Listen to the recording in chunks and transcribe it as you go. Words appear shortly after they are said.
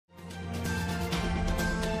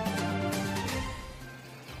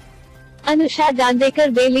Anusha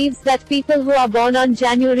Dandekar believes that people who are born on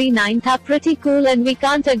January 9th are pretty cool and we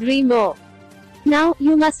can't agree more. Now,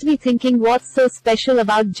 you must be thinking what's so special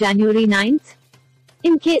about January 9th?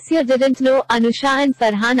 In case you didn't know, Anusha and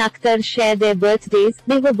Farhan Akhtar share their birthdays.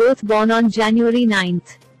 They were both born on January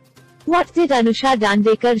 9th. What did Anusha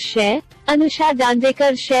Dandekar share? Anusha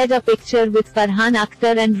Dandekar shared a picture with Farhan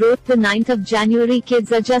Akhtar and wrote, "The 9th of January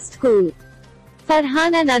kids are just cool."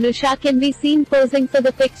 Farhan and Anusha can be seen posing for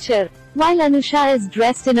the picture. While Anusha is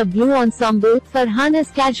dressed in a blue ensemble, Farhan is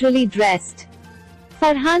casually dressed.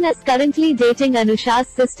 Farhan is currently dating Anusha's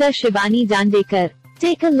sister Shivani Dandekar.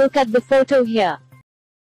 Take a look at the photo here.